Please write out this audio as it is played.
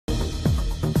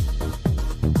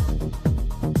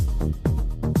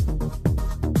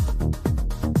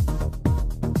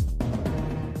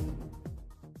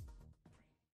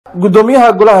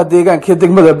gudoomiyaha golaha deegaanka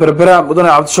degmada Berbera mudane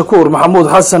Cabdishakuur Maxamuud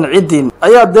Xasan Ciidin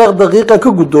ayaa daqiiqa ka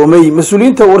gudoomay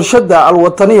mas'uuliyiinta warshada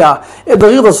alwataniya ee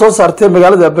daqiiqda soo saartay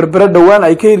magaalada Berbera dhawaan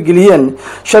ay ka hirgeliyeen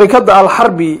sharikada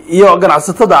Al-Harbi iyo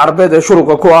ganacsatada Carbeed ee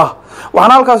shuruuqa ku ah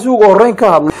waxaana halkaas ugu horeyn ka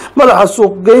hadlay madaxa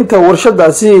suuqgeynta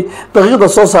warshadaasi daqiiqda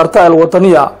soo saartay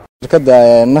alwataniya shirkadda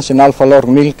National Flour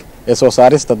Milk ee soo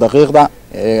saarista daqiiqda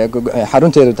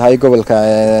xarunteedu tahay gobolka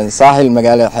Saaxil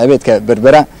magaalada xeebteedka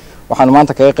Berbera waxaan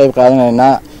maanta kaga qayb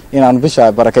qaadanaynaa inaan bisha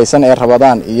barakeysan ee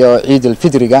Ramadaan iyo Ciid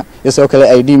al-Fitriga isoo kale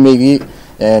ID meegi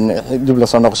dib la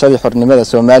soo noqoshadii xornimada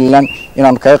Soomaaliland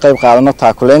inaan kaga qayb qaadano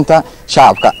taakuleenta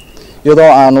shacabka iyadoo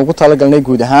aan ugu talagalnay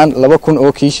guud ahaan 2,000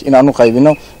 oo kiish inaan u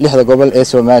qaybino 6 gobol ee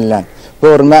Soomaaliland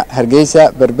Boorma Hargeysa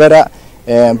Berbera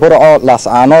Burco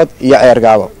Laascaanood iyo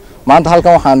Ceergaabo maanta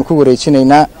halkan waxaan ku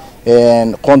wareejinaynaa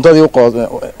qoondadii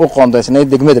u qoondaysnay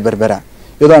degmada Berbera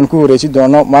iyadoo aan ku wareejin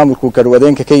doono maamulku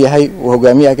garwadeenka ka yahay oo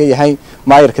hogaamiyaha ka yahay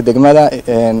Mayerka degmada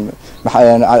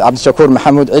Cabdishakuur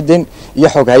Maxamuud Ciidin iyo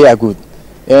xoghayaha guud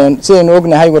sidaynu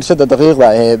ognahay warshada daqiiqda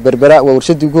ee Berbera waa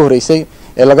warshadii ugu horeysay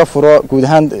ee laga furo guud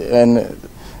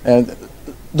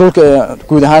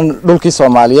ahaan dhulkii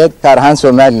Soomaaliyeed gaar ahaan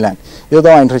Somaliland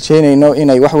iyadoo aan rajeynayno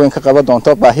inay wax weyn ka qaban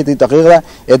doonto baahidii daqiiqda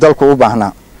ee dalku u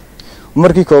baahnaa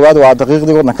markii koowaad waa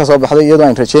daqiiqdii waddan ka soo baxday iyadoo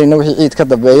aan rajeynayno wixii ciid ka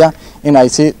dambeeya in ay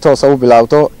si toos ah u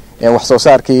bilaawdo wax soo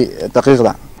saarkii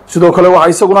daqiiqda sidoo kale waxa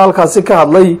isaguna halkaasi ka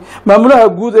hadlay maamulaha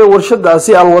guud ee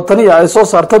warshadaasi alwataniya ee soo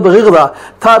saarta daqiiqda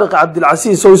Taariq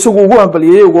Cabdilcasiis oo isagu ugu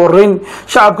hambaliyay ugu horeyn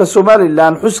shacabka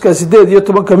Soomaaliland xuska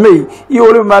 18 May iyo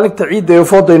waliba maalinta ciidda ee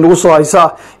fooday nagu soo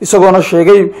haysa isagoona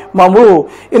sheegay maamuluhu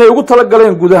inay ugu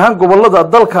talagaleen guud ahaan gobolada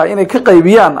dalka inay ka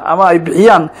qaybiyaan ama ay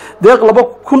bixiyaan deeq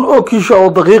 2,000 oo kiish oo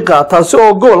daqiiqa taasi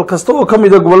oo gobol kasta oo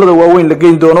kamid ah gobolada waaweyn la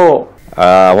geyn doono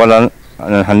walan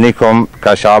نهنيكم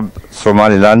كشعب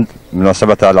سوماليلاند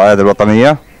بمناسبة الأعياد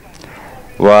الوطنية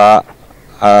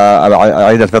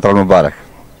وعيد الفطر المبارك.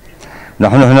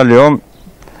 نحن هنا اليوم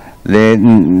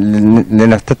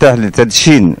لنفتتح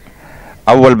لتدشين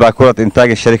أول باكورة إنتاج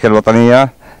الشركة الوطنية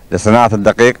لصناعة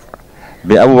الدقيق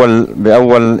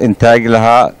بأول إنتاج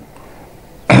لها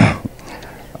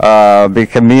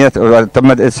بكمية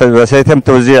سيتم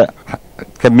توزيع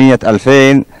كمية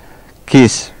 2,000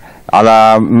 كيس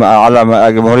على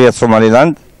جمهورية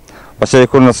سوماليلاند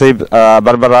وسيكون نصيب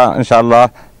بربرة إن شاء الله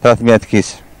 300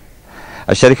 كيس.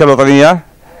 الشركة الوطنية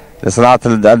لصناعة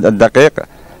الدقيق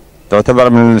تعتبر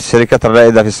من الشركات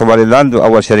الرائدة في سوماليلاند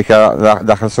وأول شركة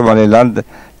داخل سوماليلاند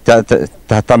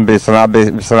تهتم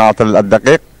بصناعة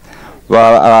الدقيق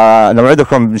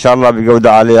ونوعدكم إن شاء الله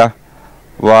بجودة عالية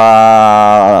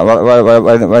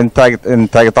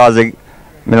وإنتاج طازج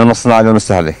من المصنع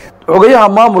للمستهلك. xogayaha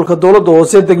maamulka dawladda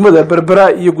hoose degmada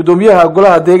Berbera iyo gudoomiyaha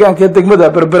golaha deegaanka degmada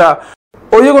Berbera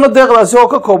oo iyaguna deeqdaasi oo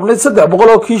ka koobnayd 300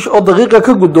 oo kiish oo daqiiqa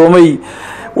ka gudoomay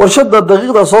warshada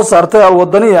daqiiqda soo saartay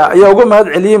alwataniya ayaa uga mahad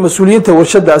celiyay mas'uuliyiinta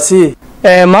warshadaasi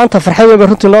maanta farxad weyn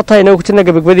runtii noo tahay inuu ku jirna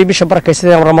gabagabadii bisha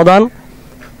barakeysan Ramadaan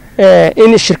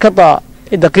in shirkadda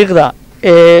daqiiqda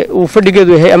uu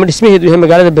fadhigeedu yahay ama dhismaheedu yahay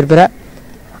magaalada Berbera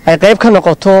ay qayb ka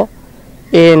noqoto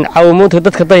in caawimoonta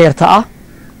dadka danyarta ah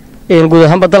guud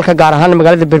ahaan dalka gaar ahaan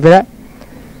magaalada Berbera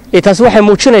taas waxay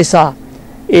muujinaysaa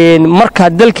in marka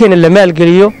dalkeena la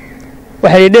maalgeliyo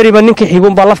waxa dheeriba ninka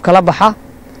xigun ba laf kala baxa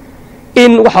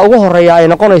in waxa ugu horeeya ay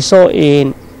noqonayso in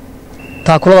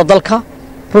taakulada dalka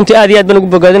runtii aad iyo aad baan ugu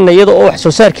bogaadinay iyadoo wax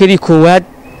soo saarkeedii koowaad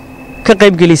ka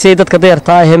qayb gelisay dadka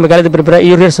danyarta ah ee magaalada Berbera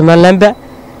iyo reer Somaliland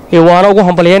waana ugu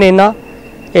hambalyeynayna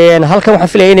halkan waxa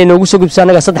filayay inay noogu soo gudbisaan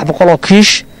anaga 300 oo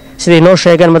kiish sidii noo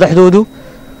sheegeen madaxdoodu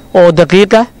oo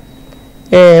daqiiqa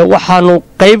waxaanu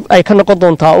qayb ay ka noqon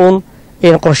doontaa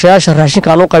in qorshayaasha raashinka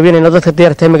aanu qaybinayno dadka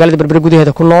danyarta ee magaalada Berbera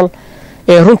gudaheeda ku nool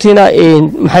runtiina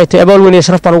maxay tahay abaal weyn iyo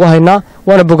sharaf baan ugu haynaa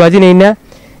waana bogaadinaynaa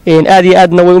aad iyo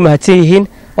aadna way u mahadsan yihiin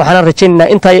waxaan rajaynaynaa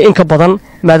inta in ka badan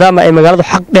maadaama ay magaaladu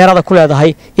xaq dheeraad ku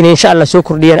leedahay in insha Allah soo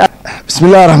kordhiyaan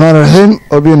bismillaahir rahmaanir rahiim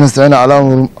oo biin nastaciin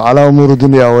ala umur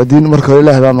dunya wa diin marka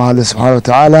ilaahay baa mahad subhanahu wa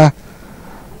ta'ala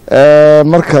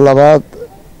marka labaad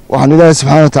waxaan ilaahay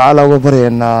subhanahu wa ta'ala uga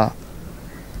baryaynaa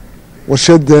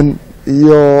warshadan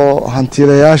iyo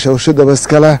hantiilayaasha warshada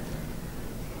baskala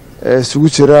isugu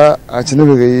jira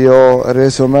ajnabiga iyo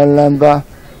reer Somaliland ba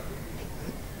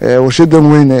warshadan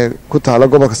weyn ee ku taala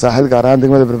gobolka Saaxil gaar ahaan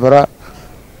degmada Berbera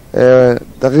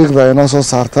daqiiqda ay noo soo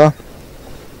saarta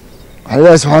waxaan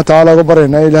ilaahay subhanahu wa ta'ala uga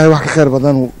baryaynaa ilaahay wax ka khayr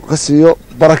badan ka siiyo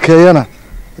barakeeyana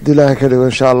hadii ilaahay ka dhigo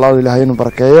insha Allah ilaahay inuu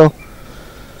barakeeyo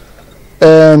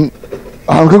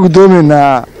waxaan ka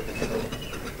gudoomaynaa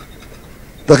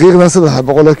daqiiqdan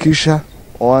 300 kiisha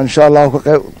oo insha Allah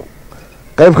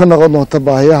qayb ka noqon doonta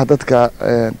baahiyaha dadka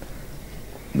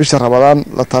bisha Ramadaan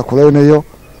la taakulaynayo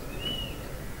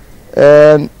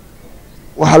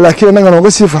waxa laakiin annagana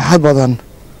uga sii farxad badan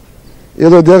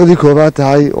iyadoo deeqdii koobaad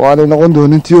tahay oo aanay noqon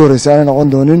doonin tii horeysay aanay noqon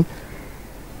doonin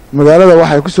magaalada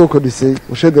waxay ku soo kordhisay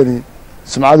warshadani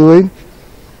sumcad weyn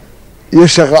iyo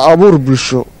shaqo abuur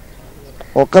bulsho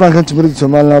oo qarankan Jamhuuriyadda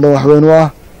Soomaaliland wax weyn u ah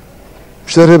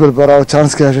bulshada Berbera oo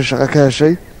chance ka heshay shaqo ka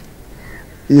heshay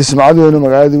iyo sumcad weyn oo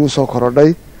magaalada ugu soo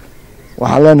korodhay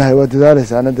waxaan leenahay waa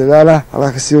dadaalaysaana dadaala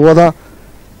halka sii wada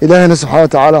ilaahayna subxaanahu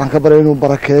wa ta'aala waxaan ka baray inuu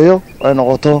barakeeyo ay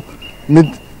noqoto mid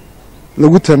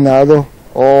lagu tanaado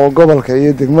oo gobolka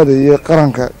iyo degmada iyo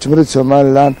qaranka Jamhuuriyadda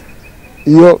Soomaaliland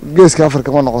iyo geeska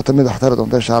Afrika ma noqoto mid waxtar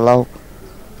doonta insha Allah.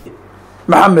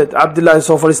 Maxamed Cabdullaahi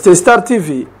soo fadhiistay Star TV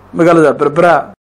magaalada Berbera.